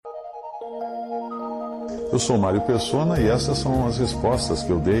Eu sou Mário Persona e essas são as respostas que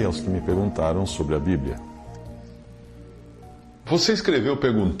eu dei aos que me perguntaram sobre a Bíblia. Você escreveu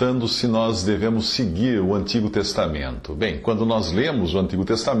perguntando se nós devemos seguir o Antigo Testamento. Bem, quando nós lemos o Antigo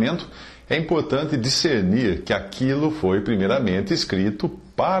Testamento, é importante discernir que aquilo foi primeiramente escrito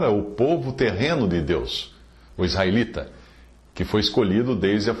para o povo terreno de Deus, o israelita, que foi escolhido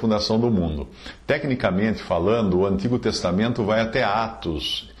desde a fundação do mundo. Tecnicamente falando, o Antigo Testamento vai até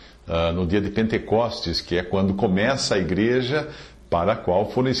Atos, no dia de Pentecostes, que é quando começa a igreja para a qual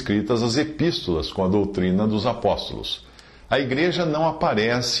foram escritas as epístolas com a doutrina dos apóstolos. A igreja não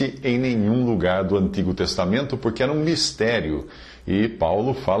aparece em nenhum lugar do Antigo Testamento porque era um mistério. E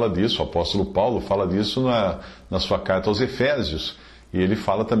Paulo fala disso, o apóstolo Paulo fala disso na sua carta aos Efésios. E ele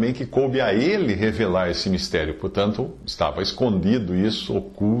fala também que coube a ele revelar esse mistério. Portanto, estava escondido isso,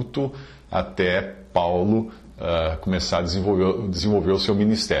 oculto, até Paulo começar a desenvolver o seu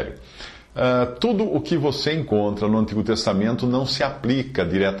ministério. Tudo o que você encontra no Antigo Testamento não se aplica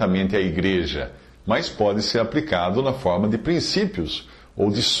diretamente à igreja, mas pode ser aplicado na forma de princípios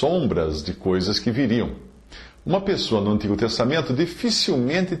ou de sombras de coisas que viriam. Uma pessoa no Antigo Testamento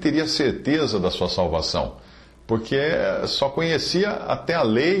dificilmente teria certeza da sua salvação, porque só conhecia até a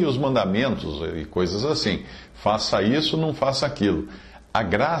lei e os mandamentos e coisas assim. Faça isso, não faça aquilo. A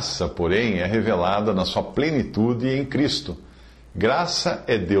graça, porém, é revelada na sua plenitude em Cristo. Graça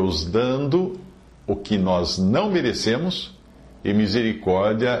é Deus dando o que nós não merecemos, e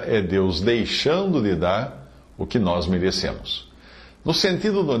misericórdia é Deus deixando de dar o que nós merecemos. No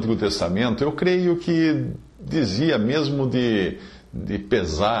sentido do Antigo Testamento, eu creio que dizia mesmo de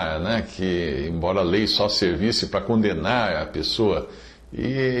pesar, né, que embora a lei só servisse para condenar a pessoa,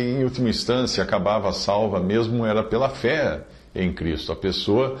 e em última instância acabava salva mesmo era pela fé em Cristo. A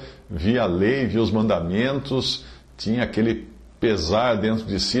pessoa via a lei, via os mandamentos, tinha aquele pesar dentro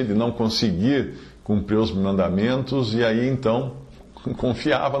de si de não conseguir cumprir os mandamentos, e aí então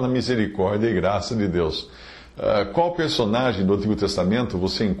confiava na misericórdia e graça de Deus. Qual personagem do Antigo Testamento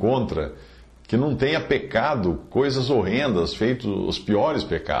você encontra que não tenha pecado coisas horrendas, feito os piores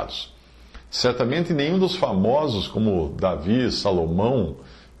pecados? Certamente nenhum dos famosos, como Davi, Salomão,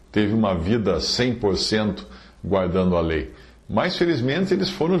 teve uma vida 100% guardando a lei. Mas felizmente eles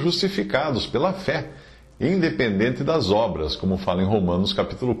foram justificados pela fé, independente das obras, como fala em Romanos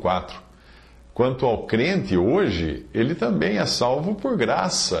capítulo 4. Quanto ao crente hoje, ele também é salvo por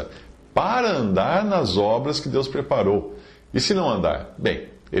graça, para andar nas obras que Deus preparou. E se não andar? Bem,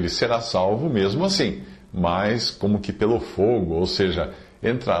 ele será salvo mesmo assim, mas como que pelo fogo, ou seja,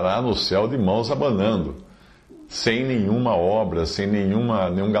 entrará no céu de mãos abanando, sem nenhuma obra, sem nenhum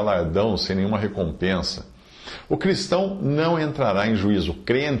galardão, sem nenhuma recompensa. O cristão não entrará em juízo. O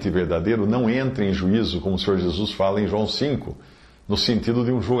crente verdadeiro não entra em juízo, como o Senhor Jesus fala em João 5, no sentido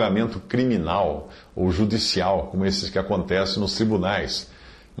de um julgamento criminal ou judicial, como esses que acontecem nos tribunais.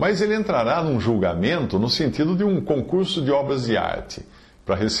 Mas ele entrará num julgamento no sentido de um concurso de obras de arte,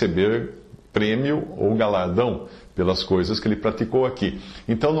 para receber prêmio ou galardão pelas coisas que ele praticou aqui.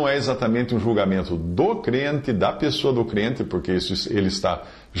 Então não é exatamente um julgamento do crente, da pessoa do crente, porque ele está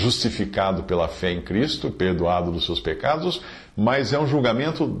justificado pela fé em Cristo, perdoado dos seus pecados, mas é um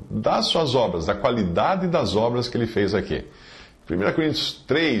julgamento das suas obras, da qualidade das obras que ele fez aqui. 1 Coríntios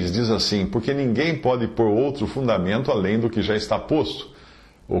 3 diz assim: porque ninguém pode pôr outro fundamento além do que já está posto,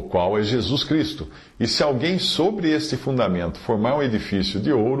 o qual é Jesus Cristo. E se alguém sobre este fundamento formar um edifício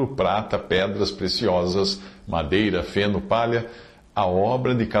de ouro, prata, pedras preciosas, madeira, feno, palha, a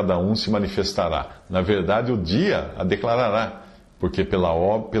obra de cada um se manifestará. Na verdade, o dia a declarará, porque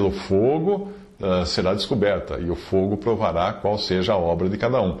pelo fogo será descoberta, e o fogo provará qual seja a obra de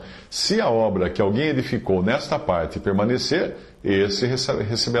cada um. Se a obra que alguém edificou nesta parte permanecer, esse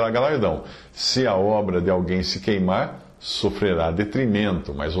receberá galardão. Se a obra de alguém se queimar, sofrerá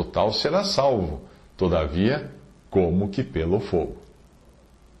detrimento, mas o tal será salvo, todavia, como que pelo fogo.